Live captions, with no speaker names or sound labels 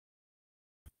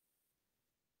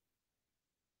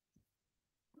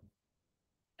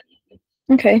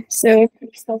Okay, so we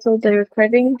started the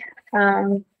recording.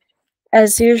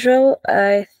 As usual,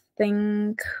 I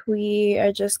think we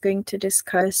are just going to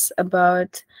discuss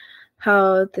about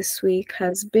how this week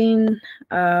has been,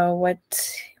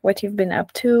 what you've been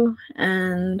up to,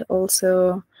 and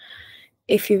also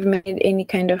if you've made any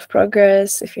kind of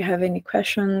progress. If you have any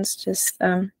questions, just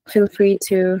feel free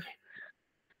to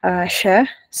share.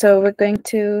 So we're going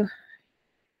to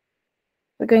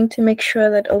make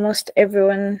sure that almost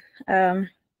everyone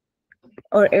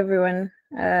everyone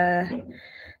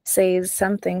says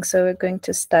something. So we're going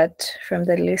to start from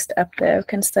the list up there. We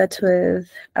can start with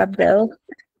Abdel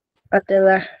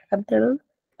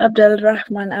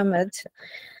Rahman Ahmed.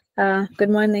 Good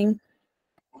morning.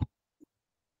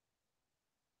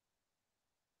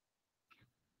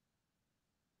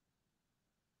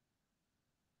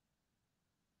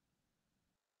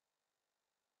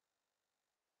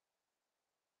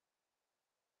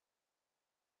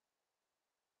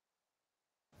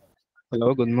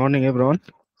 Hello, good morning, everyone.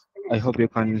 I hope you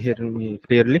can hear me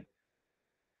clearly.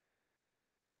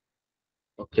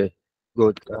 Okay,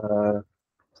 good.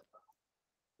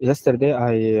 Yesterday,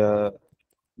 I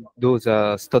do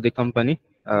the study company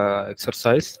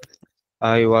exercise.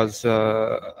 I was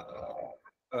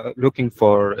looking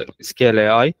for Scale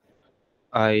AI.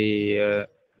 I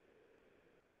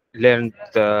learned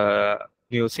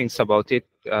new things about it.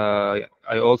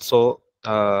 I also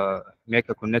make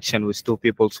a connection with two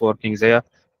people working there.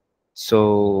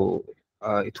 So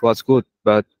it was good,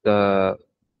 but I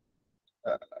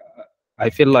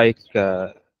feel like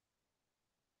I'm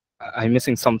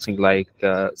missing something, like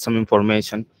some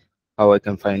information, how I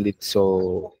can find it.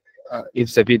 So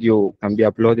if the video can be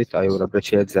uploaded, I would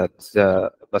appreciate that.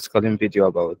 The Pascalin video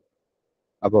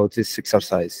about this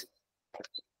exercise.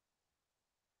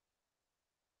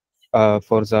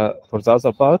 For the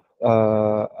other part,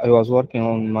 I was working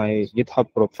on my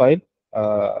GitHub profile.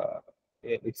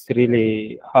 It's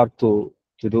really hard to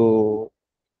do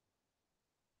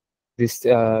this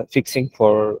fixing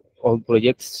for all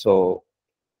projects. So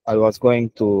I was going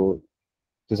to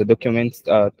the documents,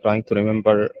 trying to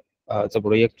remember the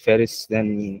project first.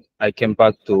 Then I came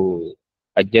back to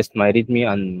adjust my README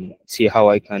and see how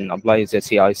I can apply the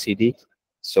CI/CD.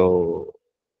 So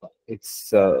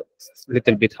it's a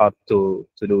little bit hard to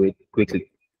do it quickly.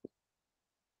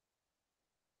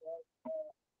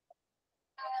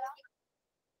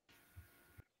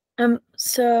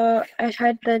 So I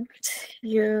heard that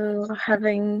you're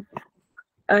having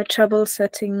trouble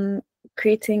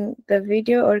creating the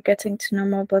video or getting to know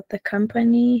more about the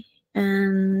company,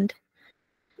 and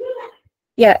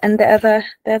yeah, and the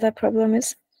other problem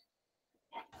is.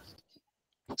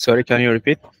 Sorry, can you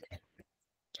repeat?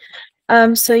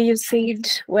 So you said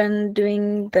when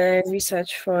doing the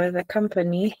research for the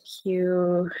company,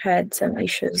 you had some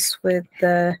issues with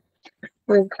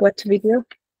what video?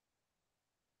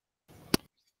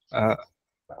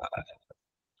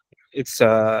 It's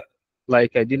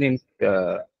like I didn't.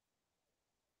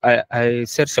 I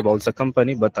searched about the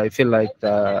company, but I feel like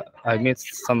I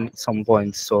missed some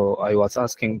points. So I was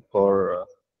asking for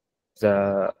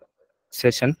the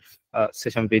session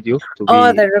video to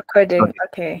be. The recording.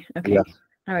 Okay. Yeah.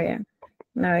 Oh yeah.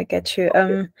 Now I get you.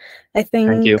 I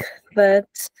Thank you. think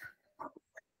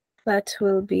that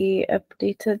will be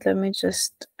updated. Let me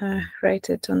just write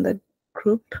it on the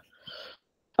group.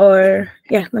 Or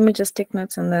yeah, let me just take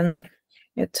notes and then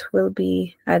it will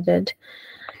be added.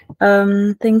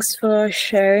 Thanks for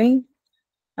sharing.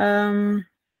 I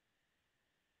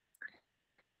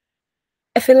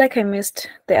feel like I missed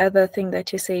the other thing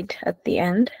that you said at the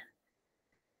end.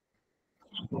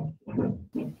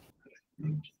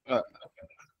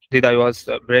 Did I was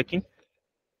breaking?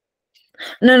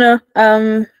 No.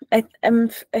 I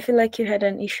feel like you had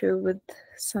an issue with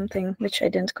something which I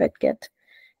didn't quite get.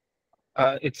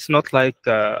 It's not like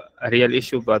a real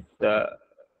issue, but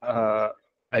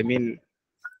I mean,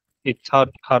 it's hard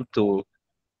to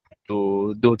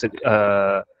do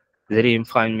the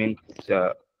refinement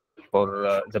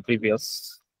for the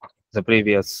previous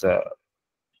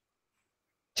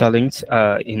challenge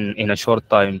in a short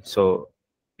time. So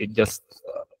it just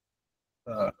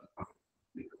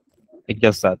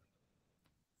that.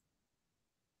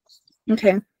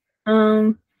 Okay.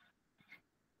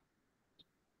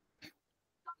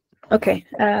 Okay.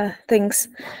 Thanks.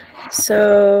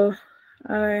 So,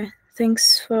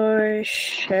 thanks for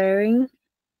sharing.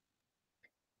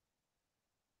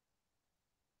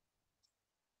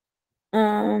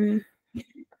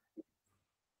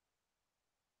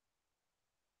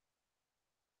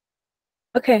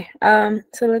 Okay.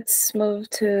 So let's move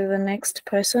to the next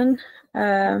person.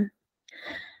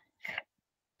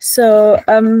 So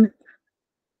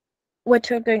what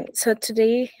we're going. So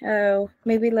today,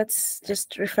 maybe let's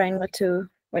just refine what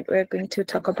we're going to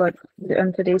talk about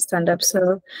on today's stand-up.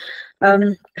 So,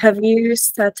 have you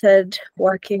started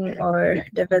working or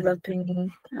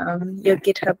developing your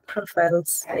GitHub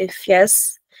profiles? If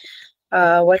yes,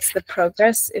 what's the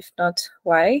progress? If not,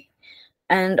 why?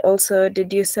 And also,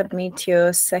 did you submit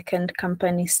your second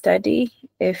company study?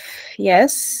 If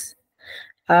yes,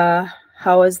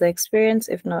 how was the experience?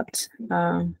 If not,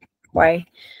 why?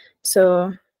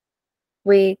 So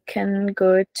we can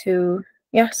go to,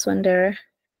 Swandera.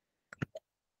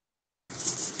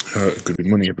 Good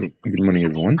morning, everyone. Good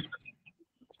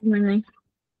morning.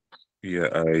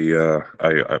 Yeah,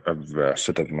 I've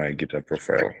set up my GitHub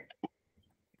profile.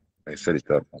 I set it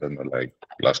up, I don't know, like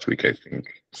last week, I think.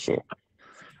 So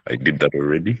I did that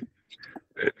already.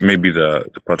 Maybe the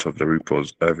part of the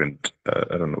repos I haven't,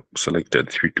 I don't know,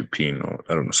 selected 3 to pin or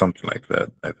I don't know, something like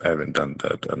that. I haven't done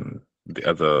that. And the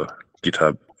other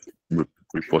GitHub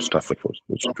repo stuff that was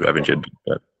supposed to, I haven't yet done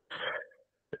that.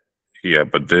 Yeah,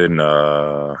 but then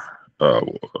the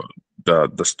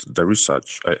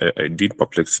research, I did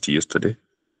Perplexity yesterday.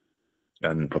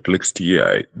 And Perplexity,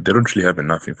 they don't really have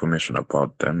enough information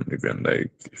about them. Even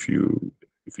like if you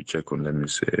check on, let me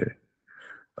say,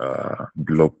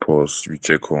 blog posts, you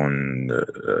check on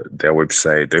their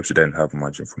website. Their website doesn't have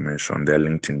much information. Their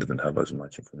LinkedIn doesn't have as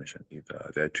much information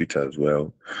either. Their Twitter as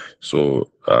well.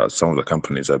 So some of the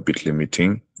companies are a bit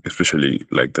limiting, especially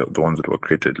like the ones that were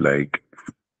created like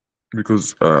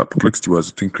because Perplexity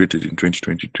was, I think, created in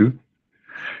 2022.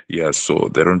 Yeah, so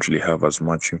they don't really have as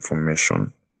much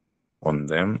information on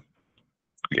them.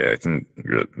 Yeah, I think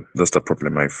that's the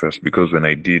problem I faced because when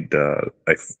I did, the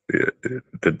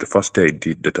first day I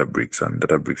did Databricks, and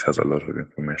Databricks has a lot of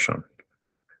information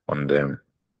on them,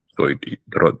 so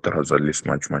that was at least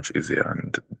much easier,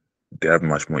 and they have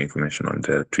much more information on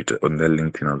their Twitter, on their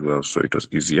LinkedIn as well, so it was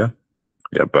easier.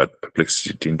 Yeah, but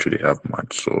Perplexity didn't really have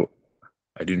much, so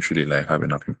I didn't really like have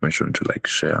enough information to like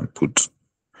share and put.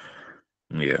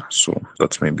 Yeah, so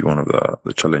that's maybe one of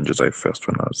the challenges I faced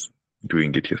when I was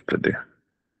doing it yesterday.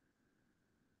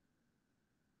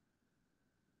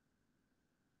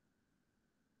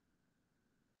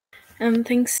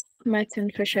 Thanks, Martin,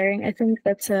 for sharing. I think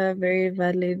that's a very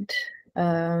valid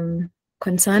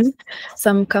concern.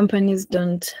 Some companies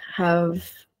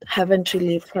haven't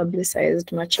really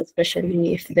publicized much,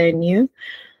 especially if they're new.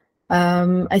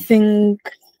 I think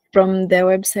from their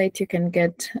website you can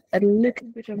get a little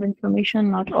bit of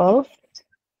information, not all.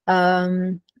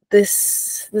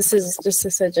 This is just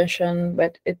a suggestion,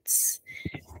 but it's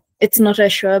not a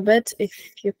sure bet. If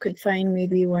you could find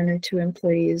maybe 1 or 2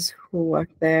 employees who work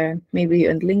there, maybe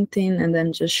on LinkedIn, and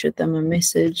then just shoot them a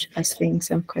message asking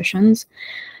some questions,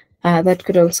 that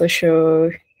could also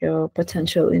show your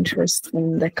potential interest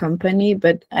in the company.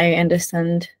 But I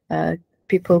understand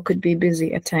people could be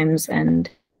busy at times, and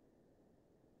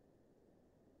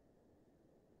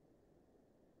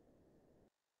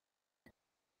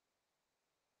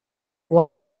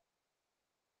well,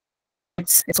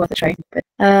 it's worth a try. But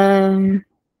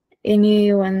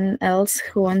anyone else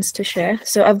who wants to share?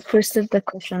 So I've posted the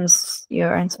questions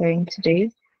you're answering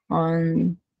today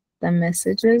on the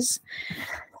messages.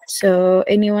 So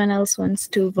anyone else wants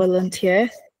to volunteer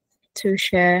to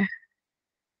share?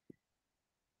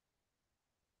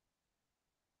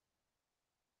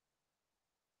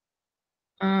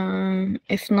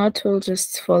 If not, we'll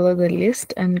just follow the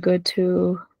list and go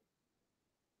to,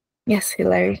 yes,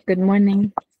 Hilary, good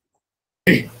morning.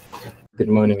 Good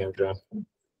morning, everyone.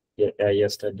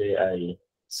 Yesterday, I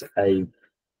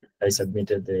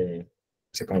submitted the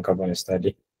second company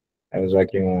study. I was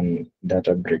working on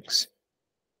Databricks,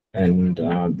 and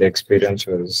the experience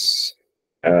was,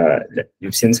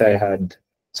 since I had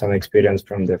some experience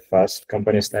from the first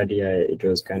company study, it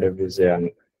was kind of easy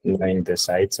on knowing the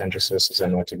sites and resources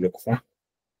and what to look for,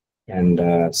 and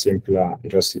simpler.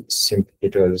 It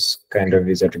was kind of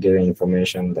easier to get the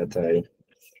information that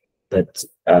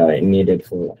I needed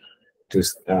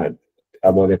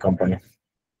about the company.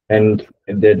 And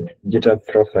the GitHub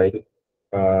profile,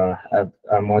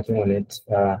 I'm working on it.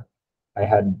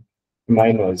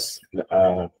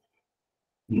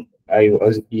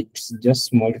 It's just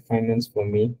small refinements for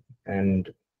me,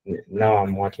 and now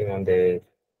I'm working on the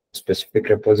specific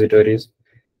repositories,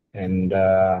 and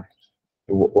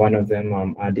one of them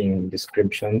I'm adding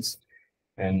descriptions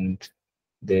and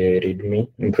the README,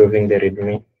 improving the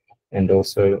README, and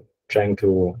also trying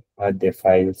to add the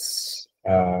files.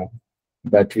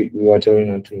 But we were told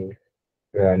not to,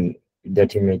 that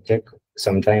it may take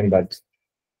some time, but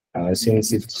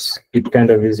since it's kind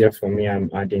of easier for me, I'm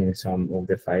adding some of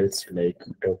the files like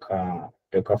Docker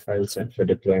Docker files and for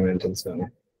deployment and so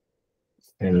on.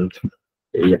 And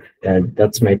yeah,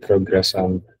 that's my progress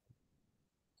for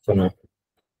now.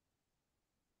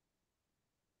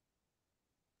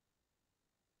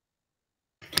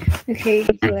 Okay,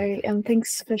 Larry,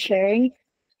 thanks for sharing.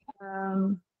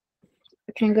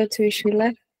 We can go to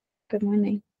Sheila. Good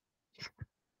morning.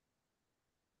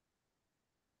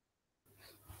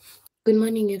 Good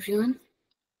morning, everyone.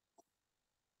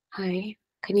 Hi,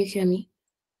 can you hear me?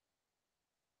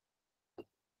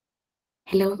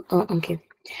 Hello? Oh, okay.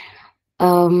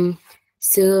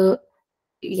 So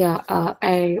yeah,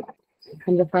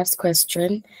 from the first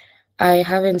question, I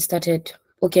haven't started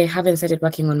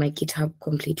working on my GitHub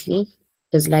completely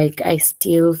because like I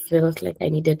still felt like I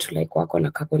needed to like work on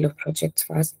a couple of projects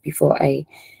first before I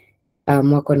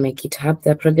work on my GitHub.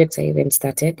 The projects I even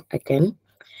started again.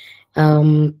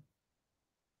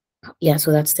 Yeah,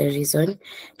 so that's the reason.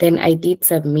 Then I did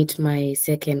submit my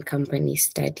second company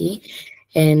study,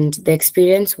 and the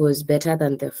experience was better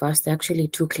than the first. It actually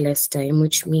took less time,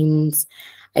 which means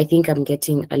I think I'm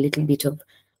getting a little bit of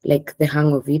like the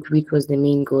hang of it, which was the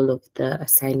main goal of the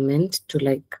assignment, to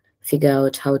like figure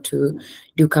out how to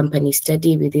do company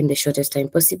study within the shortest time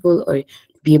possible or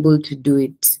be able to do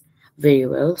it very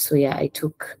well. So yeah, I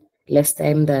took less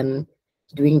time than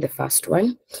doing the first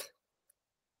one.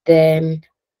 Then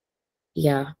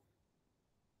yeah.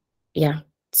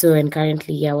 So and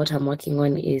currently, what I'm working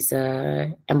on is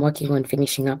I'm working on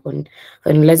finishing up on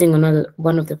finalizing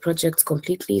one of the projects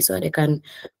completely so that I can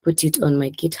put it on my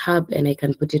GitHub and I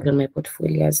can put it on my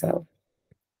portfolio as well.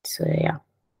 So yeah.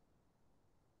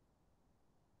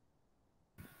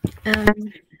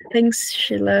 Thanks,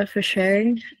 Sheila, for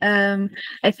sharing.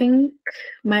 I think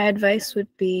my advice would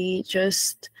be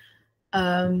just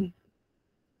because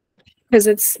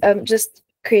it's just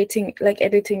creating, like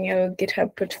editing your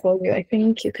GitHub portfolio. I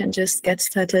think you can just get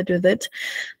started with it.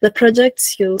 The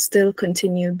projects, you'll still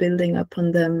continue building up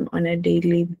on them on a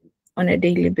daily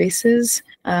basis.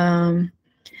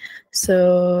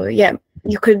 So yeah,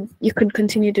 you could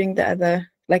continue doing the other,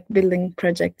 like building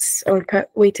projects or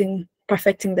perfecting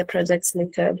the projects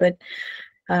later, but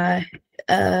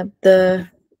the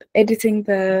editing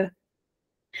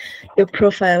your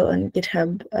profile on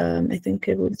GitHub, I think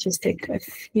it would just take a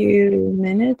few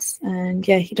minutes, and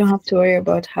yeah, you don't have to worry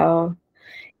about how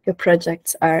your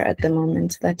projects are at the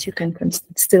moment, that you can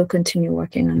still continue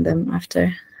working on them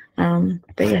after. But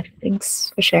yeah,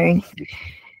 thanks for sharing.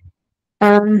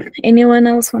 Anyone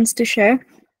else wants to share?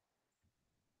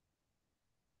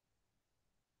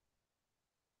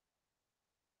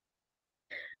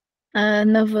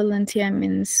 No volunteer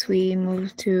means we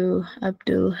move to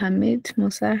Abdul Hamid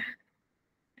Musa.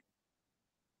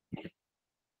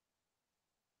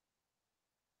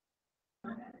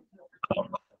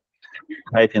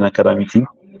 Hi, Team Academy team.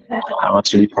 I'm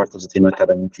actually part of the Team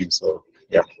Academy team, so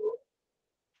yeah.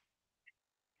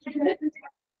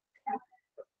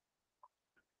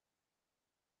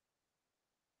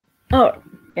 Oh,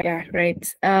 yeah, right.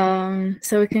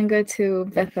 So we can go to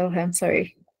Bethlehem,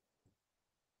 sorry.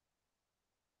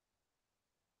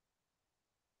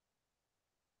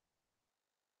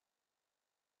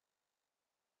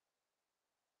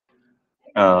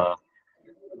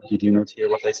 Did you not hear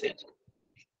what I said?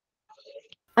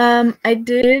 I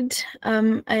did.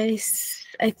 I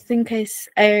think I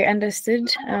understood.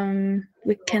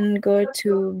 We can go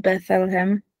to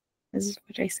Bethlehem, is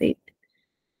what I said.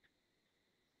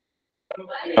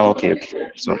 Oh, okay.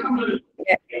 So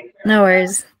yeah, no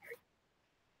worries.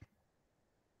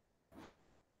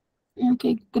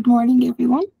 Okay, good morning,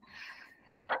 everyone.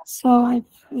 So I've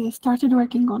started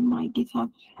working on my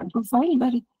GitHub profile,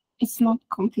 but it's not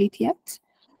complete yet.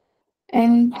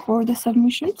 And for the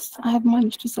submissions, I have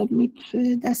managed to submit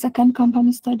the second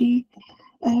company study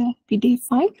PDF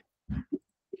file.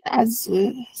 As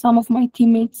some of my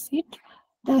teammates said,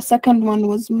 the second one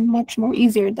was much more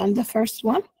easier than the first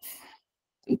one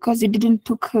because it didn't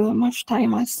took much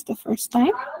time as the first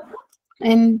time.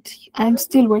 And I'm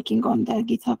still working on the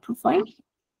GitHub profile.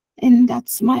 And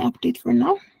that's my update for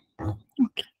now.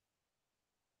 Okay.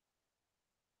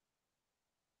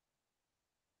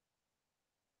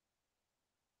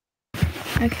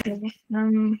 Okay,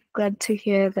 I'm glad to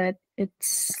hear that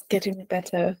it's getting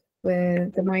better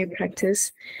with the more you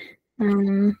practice.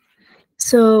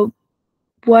 So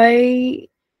why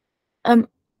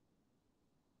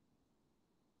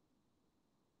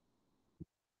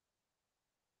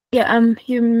yeah,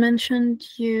 you mentioned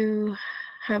you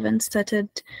haven't started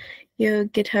your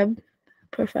GitHub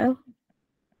profile.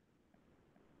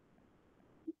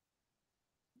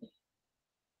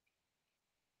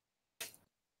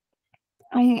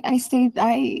 I said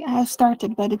I have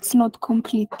started, but it's not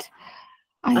complete.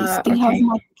 I still have Okay.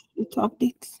 much to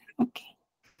update. Okay.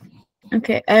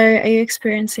 Okay. Are you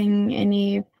experiencing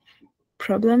any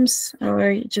problems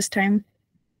or just time?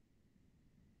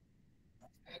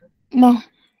 No,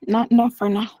 not for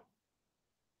now.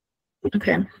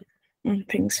 Okay.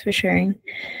 Thanks for sharing.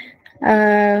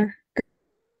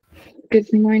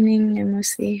 Good morning,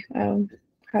 Emosi. How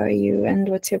are you and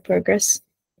what's your progress?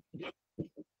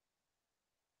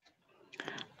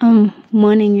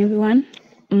 Morning, everyone.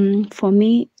 For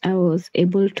me, I was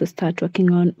able to start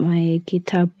working on my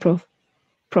GitHub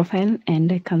profile,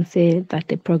 and I can say that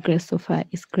the progress so far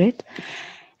is great.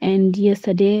 And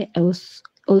yesterday, I was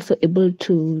also able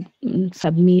to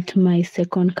submit my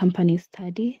second company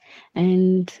study,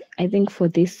 and I think for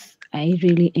this, I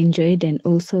really enjoyed, and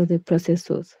also the process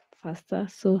was faster.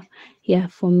 So, yeah,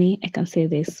 for me, I can say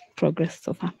there's progress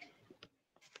so far.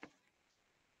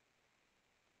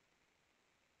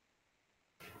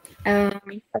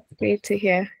 That's great to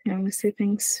hear. Emosi,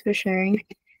 thanks for sharing.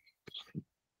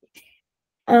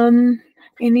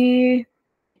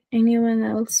 Anyone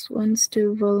else wants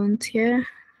to volunteer?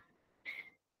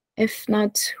 If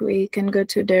not, we can go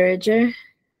to Daraja.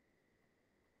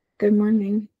 Good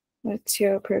morning. What's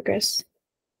your progress?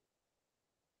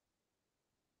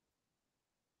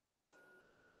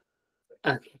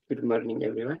 Okay, good morning,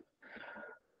 everyone.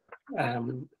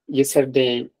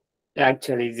 Yesterday,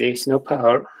 actually, there's no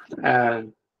power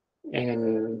and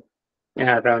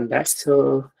around us.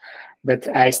 So, but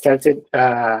I started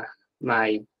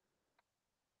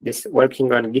this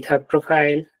working on GitHub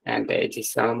profile, and it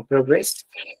is some progress.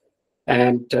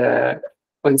 And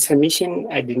on submission,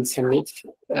 I didn't submit,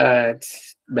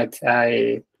 but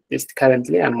I just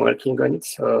currently I'm working on it.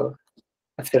 So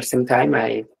after some time,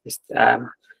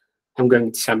 I'm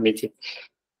going to submit it.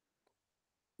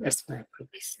 That's my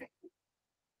progress.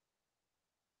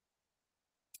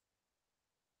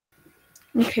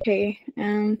 Okay.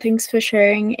 Thanks for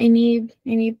sharing.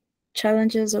 Any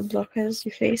challenges or blockers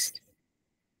you faced?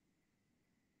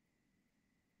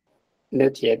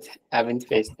 Not yet. I haven't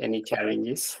faced any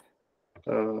challenges.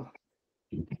 So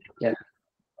yeah.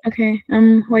 Okay.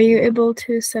 Were you able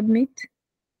to submit?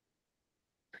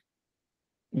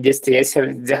 Just yes,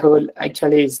 the whole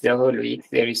actually it's the whole week.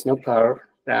 There is no power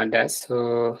around us,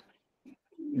 so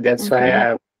that's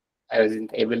why I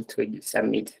wasn't able to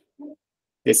submit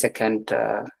the second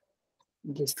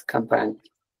this campaign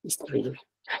history.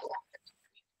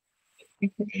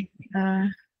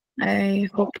 I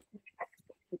hope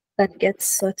that gets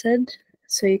sorted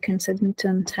so you can submit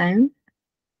on time.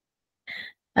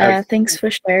 Thanks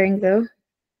for sharing though.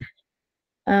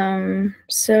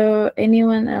 So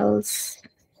anyone else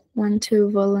want to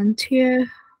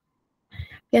volunteer?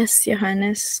 Yes,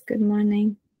 Johannes, good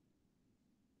morning.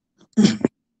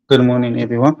 Good morning,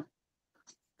 everyone.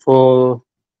 For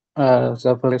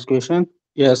the first question,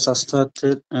 yes, I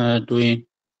started doing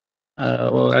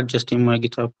or adjusting my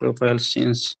GitHub profile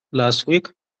since last week,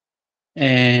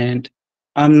 and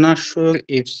I'm not sure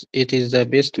if it is the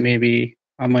best. Maybe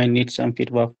I might need some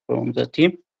feedback from the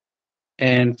team.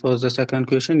 And for the second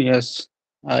question, yes,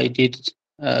 I did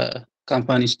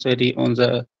company study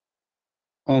on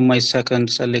my second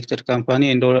selected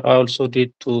company, and I also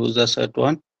did to the third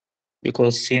one,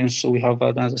 because since we have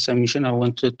another submission, I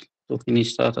wanted to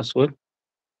finish that as well.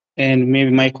 And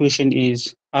maybe my question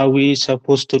is, are we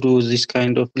supposed to do this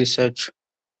kind of research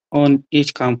on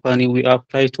each company we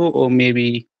apply to, or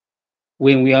maybe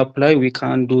when we apply, we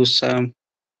can do some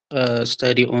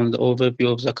study on the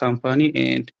overview of the company,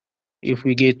 and if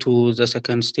we get to the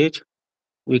second stage,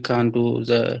 we can do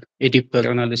a deeper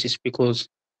analysis, because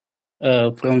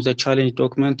from the challenge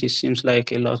document, it seems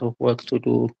like a lot of work to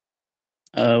do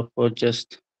for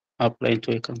just applying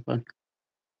to a company.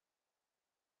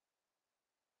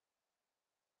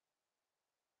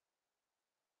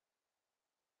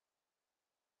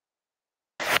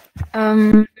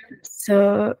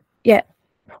 So yeah,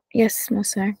 yes,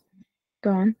 Musa,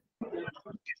 go on.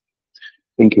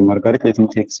 Thank you, Margaret. Let me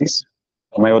take this.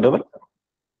 Am I audible?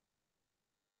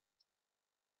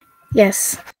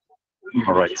 Yes.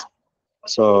 All right.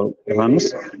 So,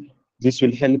 Johannes, this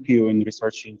will help you in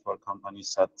researching for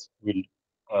companies that will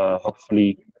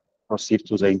hopefully proceed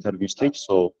to the interview stage.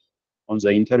 So, on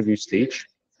the interview stage,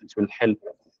 it will help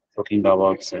talking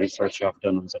about the research you have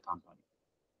done on the company.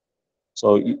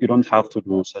 So, you don't have to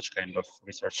do such kind of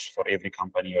research for every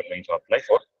company you're going to apply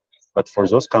for. But for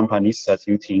those companies that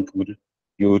you think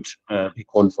you would be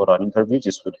called for an interview,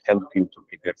 this would help you to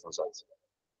prepare for that.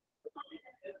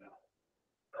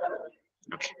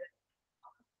 Okay.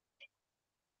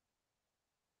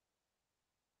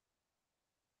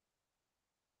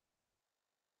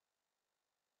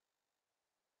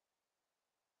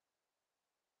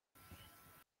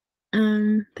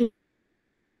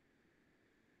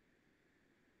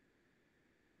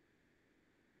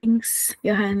 Thanks,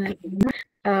 Johanna.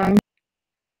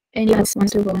 Anyone else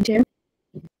wants to volunteer?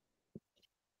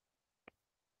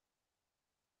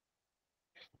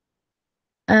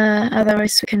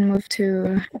 Otherwise, we can move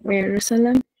to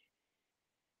Jerusalem.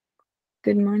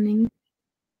 Good morning.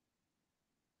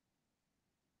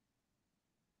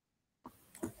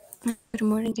 Good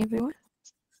morning, everyone.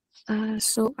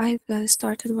 So I've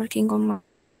started working on my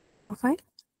profile.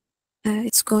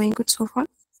 It's going good so far.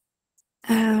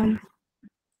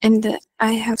 And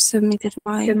I have submitted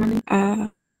my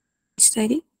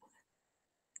study.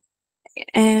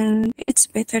 And it's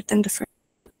better than the first.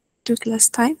 Took less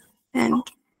time. And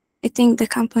I think the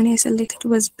company I selected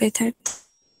was better,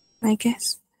 I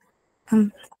guess.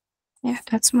 Yeah,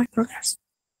 that's my progress.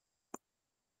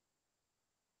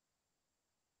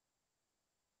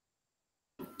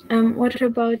 What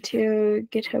about your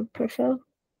GitHub profile?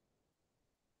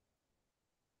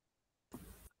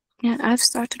 Yeah, I've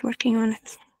started working on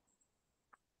it.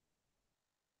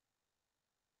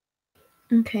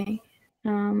 Okay.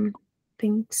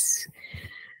 Thanks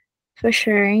for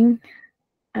sharing.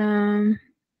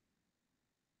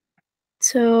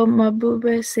 So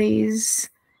Mabuba says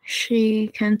she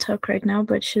can't talk right now,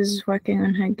 but she's working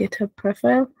on her GitHub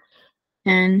profile,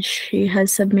 and she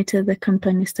has submitted the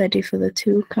company study for the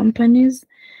 2 companies,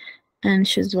 and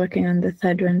she's working on the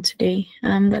 3rd one today.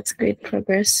 That's great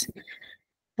progress.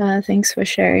 Thanks for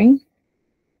sharing.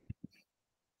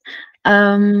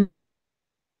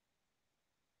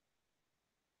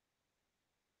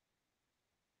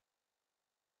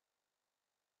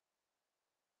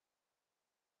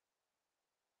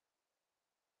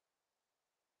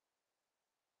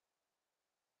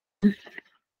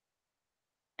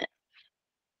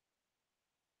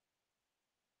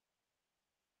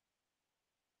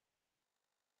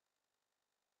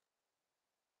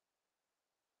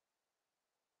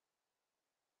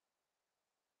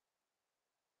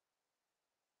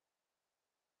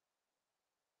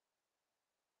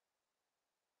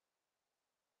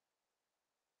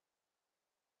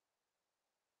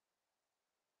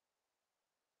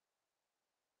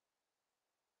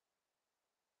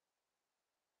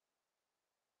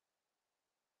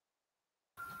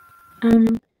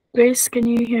 Grace, can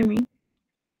you hear me?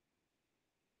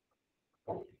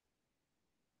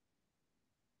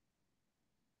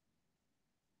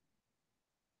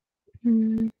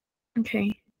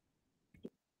 Okay.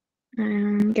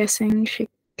 I'm guessing she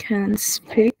can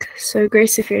speak. So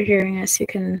Grace, if you're hearing us, you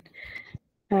can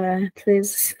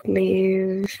please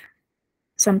leave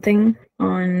something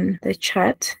on the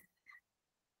chat.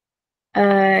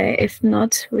 If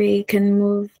not, we can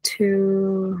move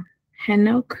to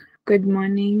Henok. Good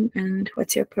morning, and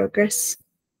what's your progress?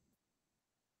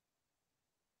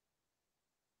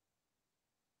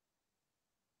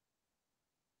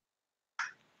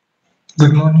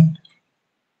 Good morning.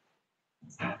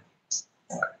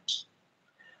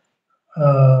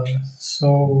 I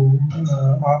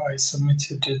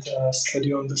submitted a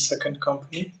study on the second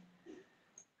company.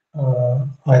 I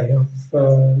have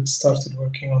started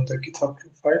working on the GitHub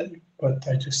profile, but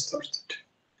I just started.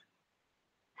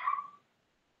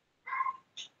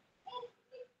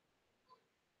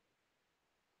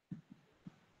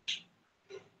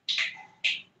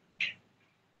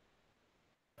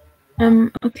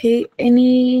 Okay.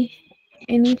 Any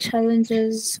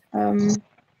challenges? I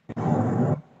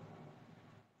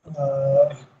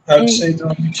would say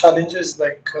the only challenge is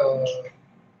like the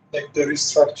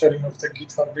restructuring of the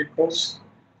GitHub repos.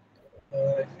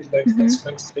 I feel like that's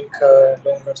going to take a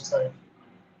longer time.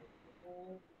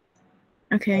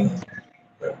 Okay.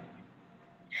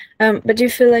 But do you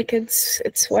feel like it's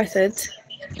worth it?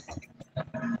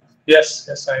 Yes.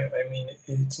 I mean,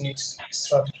 it needs to be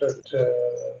structured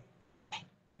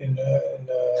in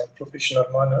a professional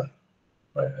manner.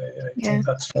 I think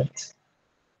that's right.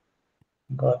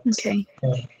 But okay.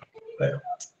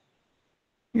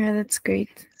 Yeah, that's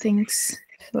great. Thanks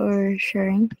for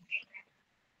sharing.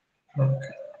 Okay.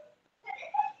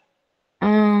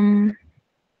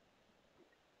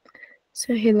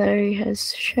 So Hilary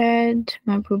has shared,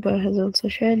 Mabuba has also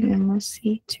shared, and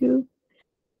Mercy too.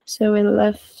 So we're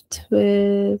left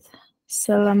with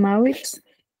Salamawit.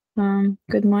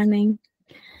 Good morning.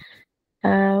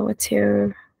 What's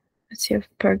your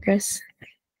progress?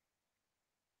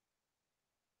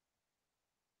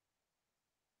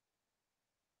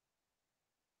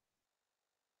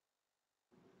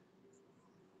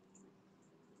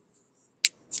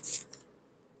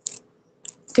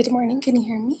 Good morning, can you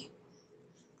hear me?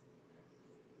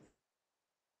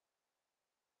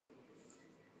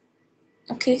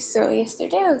 Okay. Okay, so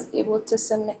yesterday I was able to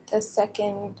submit the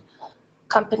second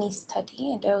company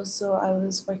study, and also I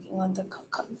was working on the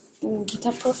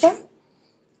GitHub profile,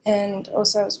 and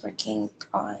also I was working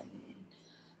on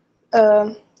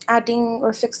adding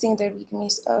or fixing the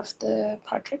readmes of the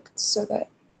project so that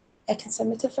I can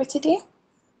submit it for today.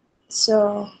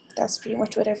 So that's pretty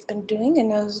much what I've been doing,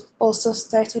 and I was also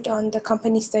started on the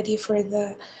company study for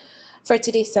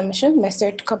today's submission, my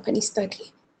third company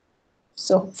study.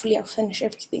 So hopefully I'll finish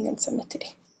everything and submit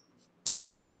today.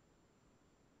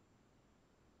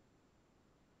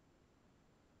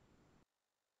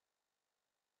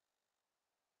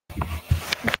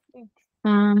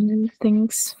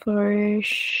 Thanks for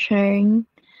sharing.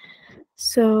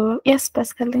 So yes,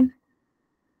 Pascaline.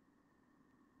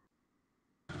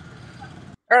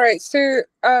 All right. So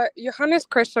Johannes'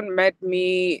 question made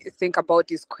me think about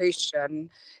this question.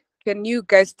 Can you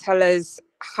guys tell us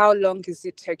how long is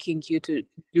it taking you to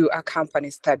do a company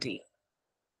study?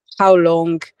 How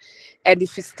long? And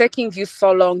if it's taking you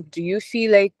so long, do you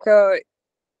feel like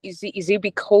is it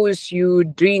because you're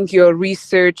doing your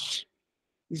research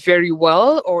very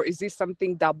well, or is this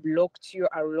something that blocked you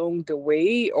along the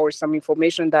way, or some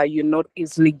information that you're not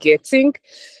easily getting?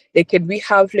 Like, can we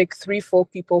have like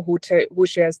 3-4 people who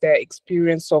shares their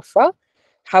experience so far?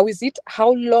 How is it?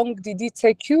 How long did it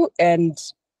take you, and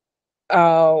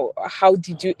how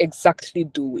did you exactly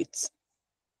do it?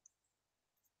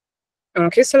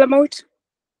 Okay, Salamot.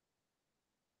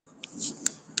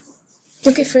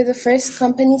 Okay, for the first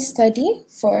company study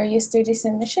for yesterday's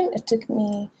submission, it took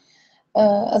me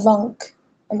a long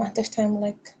amount of time,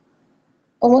 like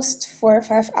almost 4 or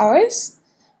 5 hours,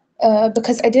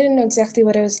 because I didn't know exactly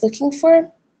what I was looking for,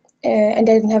 and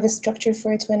I didn't have a structure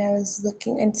for it when I was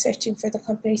looking and searching for the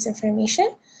company's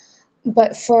information.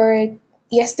 But for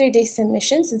yesterday's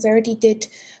submission, since I already did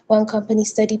one company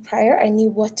study prior, I knew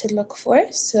what to look for.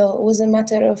 So it was a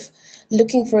matter of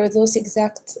looking for those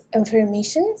exact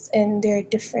informations in their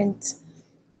different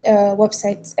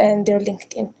websites and their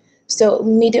LinkedIn. So it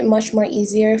made it much more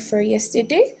easier for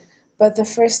yesterday. But the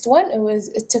first one,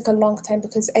 it took a long time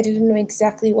because I didn't know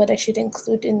exactly what I should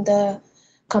include in the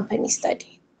company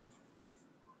study.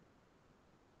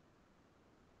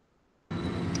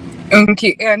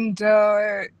 Okay, and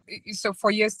so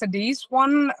for yesterday's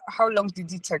one, how long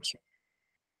did it take you?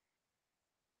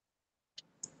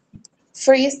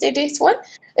 For yesterday's one,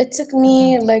 it took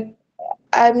me like,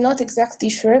 I'm not exactly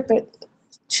sure, but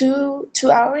two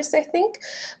hours, I think.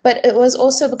 But it was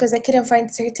also because I couldn't find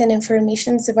certain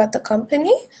informations about the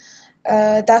company.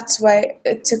 That's why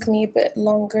it took me a bit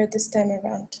longer this time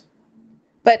around.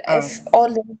 But if all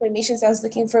the informations I was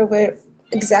looking for were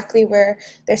exactly where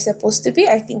they're supposed to be,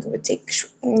 I think it would take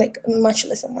like a much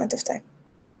less amount of time.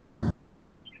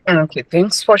 Okay,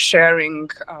 thanks for sharing,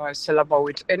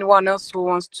 Salabawit. Anyone else who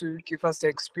wants to give us the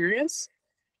experience?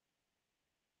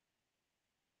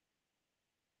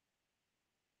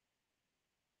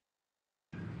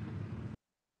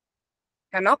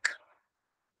 Enoch?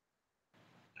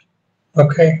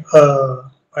 Okay.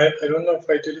 I don't know if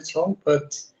I did it wrong,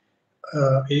 but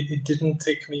it didn't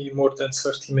take me more than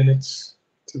 30 minutes,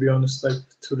 to be honest, like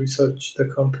to research the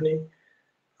company.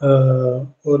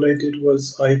 All I did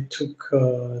was I took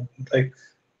like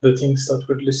the things that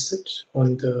were listed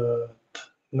on the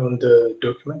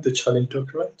document, the challenge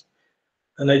document,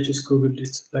 and I just Googled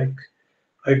it. Like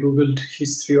I Googled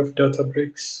history of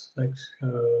Databricks, like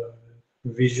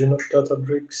vision of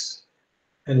Databricks,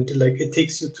 and like it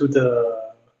takes you to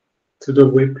the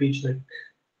web page. Like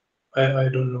I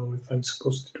don't know if I'm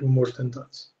supposed to do more than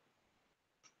that.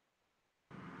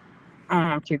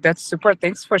 Okay, that's super.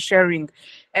 Thanks for sharing.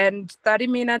 And 30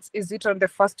 minutes, is it on the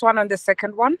first one and the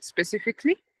second one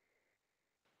specifically?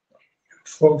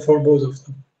 For both of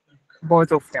them.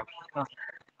 Both of them. Okay.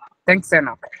 Thanks,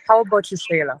 Enoch. How about you,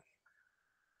 Shayla?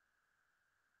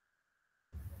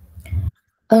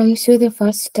 So the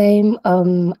first time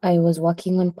I was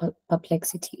working on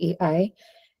Perplexity AI,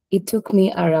 it took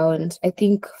me around, I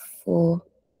think, 4+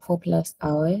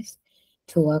 hours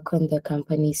to work on the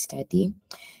company study.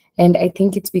 And I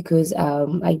think it's because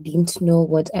I didn't know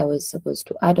what I was supposed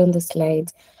to add on the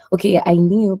slides. Okay, I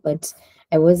knew, but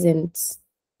I wasn't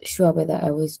sure whether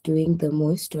I was doing the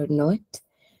most or not.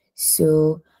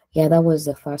 So yeah, that was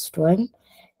the first one.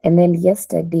 And then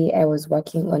yesterday I was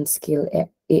working on Skill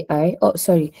AI. Oh,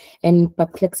 sorry. And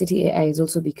Perplexity AI is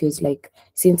also because, like,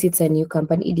 since it's a new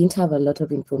company, it didn't have a lot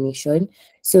of information.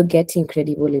 So getting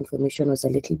credible information was a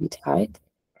little bit hard.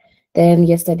 Then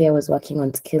yesterday I was working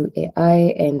on Skill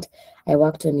AI, and I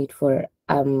worked on it for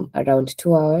around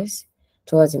 2 hours,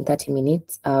 2 hours and 30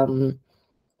 minutes.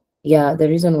 Yeah, the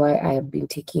reason why I have been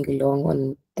taking long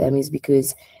on them is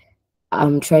because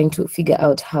I'm trying to figure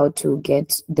out how to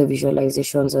get the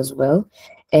visualizations as well.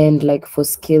 And like for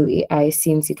Skill AI,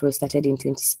 since it was started in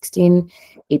 2016,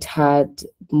 it had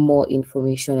more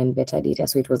information and better data.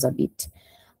 So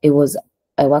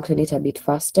I worked on it a bit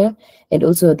faster. And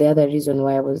also the other reason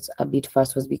why I was a bit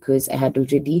fast was because I had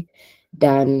already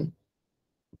done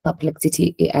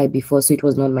Perplexity AI before, so it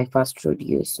was not my first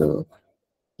rodeo. So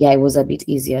yeah, it was a bit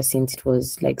easier since it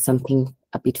was like something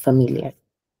a bit familiar.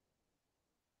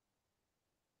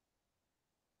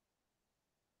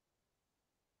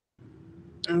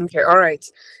 Okay, all right.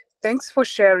 Thanks for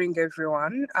sharing,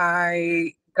 everyone.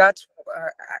 I got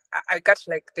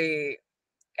like the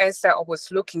answer I was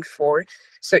looking for.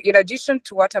 So in addition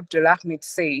to what Abdulahmid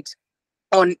said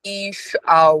on if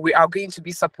we are going to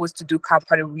be supposed to do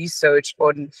company research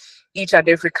on each and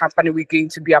every company we're going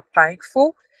to be applying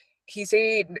for, he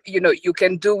said, you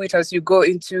can do it as you go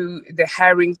into the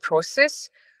hiring process.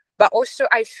 But also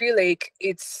I feel like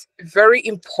it's very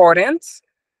important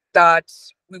that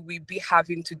we will be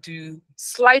having to do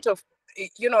slight of,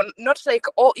 not like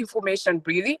all information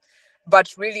really,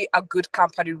 but really a good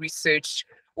company research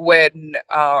when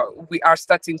we are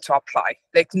starting to apply.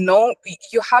 Like, no,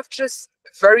 you have just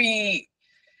very,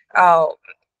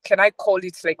 can I call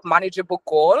it like manageable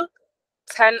goal,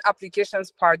 10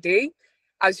 applications per day.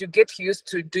 As you get used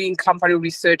to doing company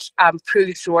research, I'm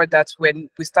pretty sure that when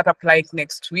we start applying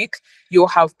next week, you'll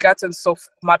have gotten so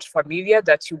much familiar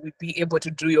that you will be able to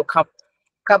do your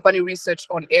company research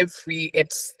on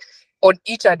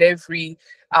each and every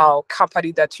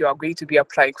company that you are going to be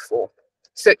applying for.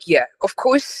 So yeah, of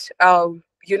course,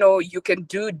 you can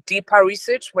do deeper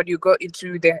research when you go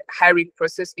into the hiring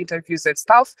process, interviews and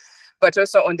stuff, but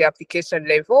also on the application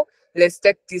level, let's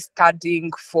take this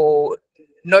studying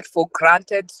not for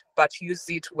granted, but use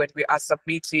it when we are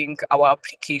submitting our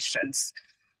applications.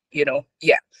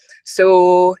 Yeah.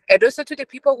 So, and also to the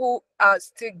people who are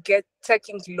still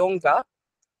taking longer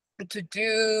to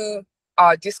do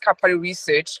this company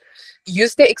research,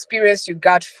 use the experience you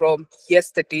got from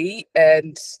yesterday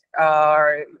and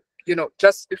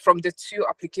just from the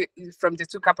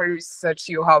two company research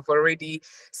you have already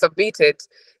submitted,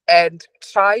 and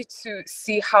try to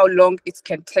see how long it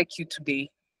can take you today.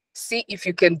 See if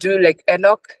you can do like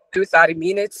Enoch, do 30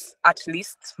 minutes at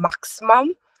least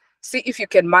maximum. See if you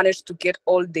can manage to get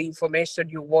all the information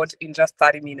you want in just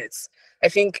 30 minutes. I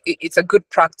think it's a good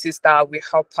practice that will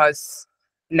help us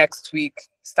next week,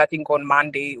 starting on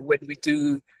Monday when we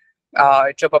do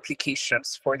job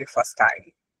applications for the first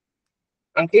time.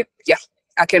 Okay, yeah,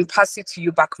 I can pass it to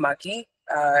you back, Maggie.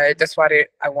 That's what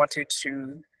I wanted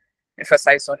to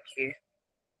emphasize on here.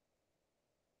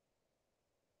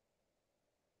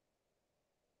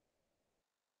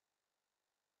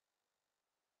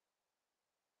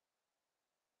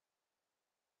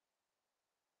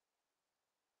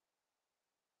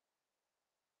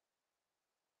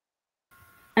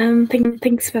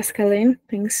 Thanks, Pascaline.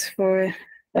 Thanks for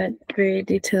that very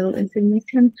detailed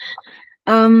information.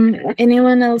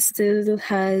 Anyone else still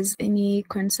has any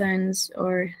concerns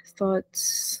or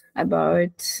thoughts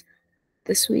about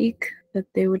this week that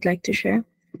they would like to share?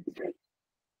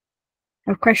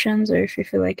 Or questions, or if you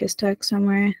feel like you're stuck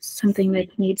somewhere, something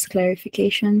that needs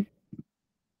clarification?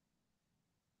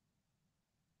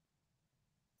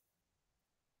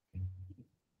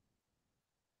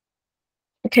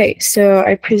 Okay, so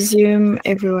I presume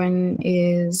everyone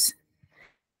is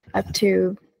up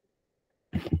to.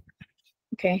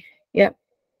 Okay, yep.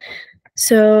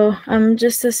 So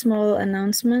just a small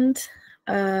announcement.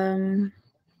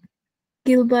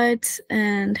 Gilbert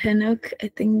and Henok, I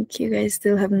think you guys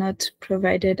still have not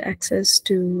provided access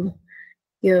to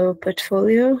your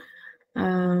portfolio.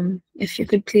 If you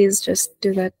could please just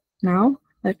do that now,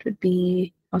 that would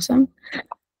be awesome.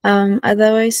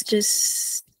 Otherwise,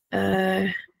 just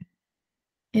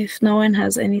if no one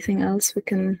has anything else, we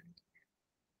can.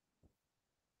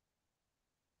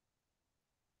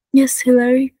 Yes,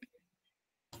 Hilary.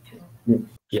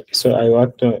 Yeah, so I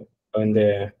worked on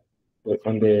the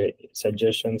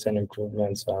suggestions and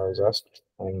improvements I was asked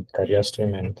on career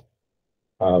stream, and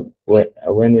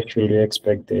when should we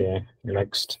expect the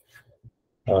next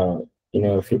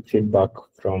feedback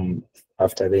from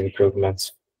after the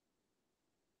improvements?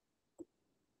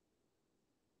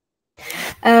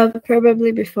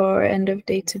 Probably before end of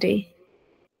day today.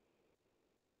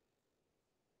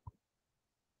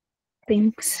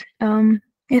 Thanks.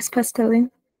 Yes, Pascaline.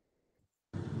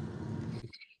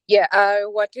 Yeah, I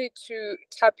wanted to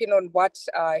tap in on what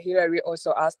Hilary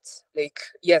also asked. Like,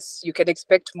 yes, you can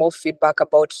expect more feedback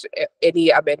about any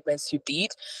amendments you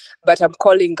did, but I'm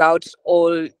calling out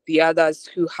all the others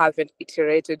who haven't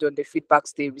iterated on the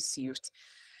feedbacks they received.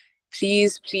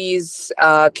 Please,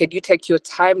 can you take your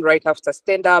time right after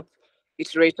stand-up,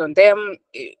 iterate on them,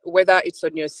 whether it's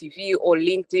on your CV or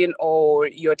LinkedIn or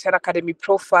your 10 Academy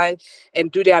profile,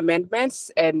 and do the amendments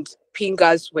and ping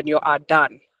us when you are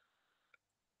done.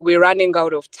 We're running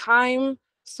out of time,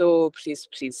 so please,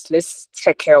 let's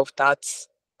take care of that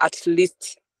at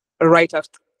least right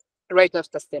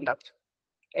after stand-up.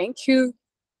 Thank you.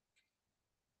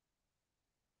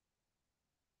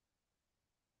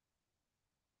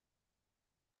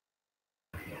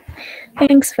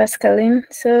 Thanks, Pascaline.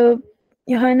 So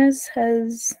Johannes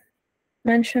has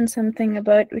mentioned something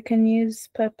about we can use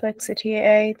Perplexity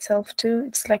AI itself too.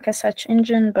 It's like a search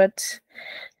engine, but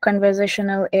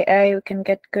conversational AI. We can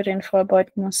get good info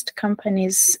about most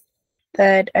companies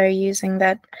that are using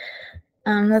that.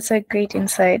 That's a great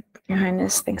insight,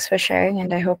 Johannes. Thanks for sharing,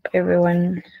 and I hope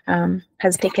everyone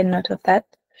has taken note of that.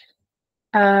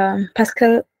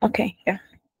 Pascal, okay, yeah.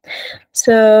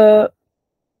 So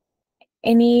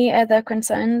any other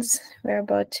concerns? We're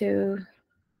about to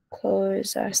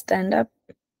close our stand-up.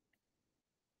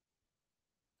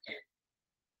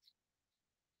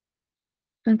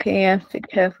 Okay, yeah, be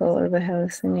careful of the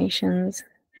hallucinations.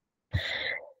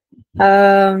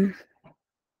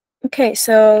 Okay,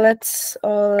 so let's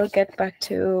all get back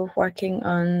to working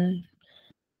on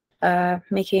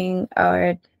making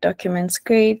our documents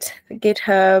great, the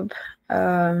GitHub,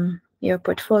 your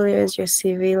portfolios, your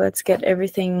CV. Let's get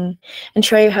everything,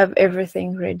 ensure you have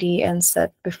everything ready and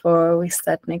set before we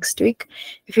start next week.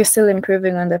 If you're still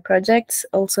improving on the projects,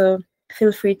 also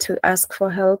feel free to ask for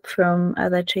help from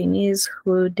other trainees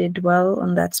who did well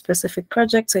on that specific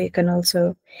project, so you can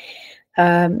also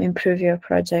improve your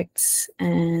projects.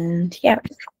 And yeah,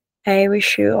 I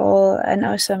wish you all an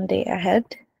awesome day ahead.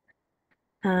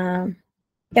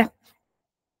 Yeah,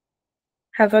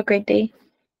 have a great day.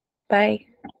 Bye.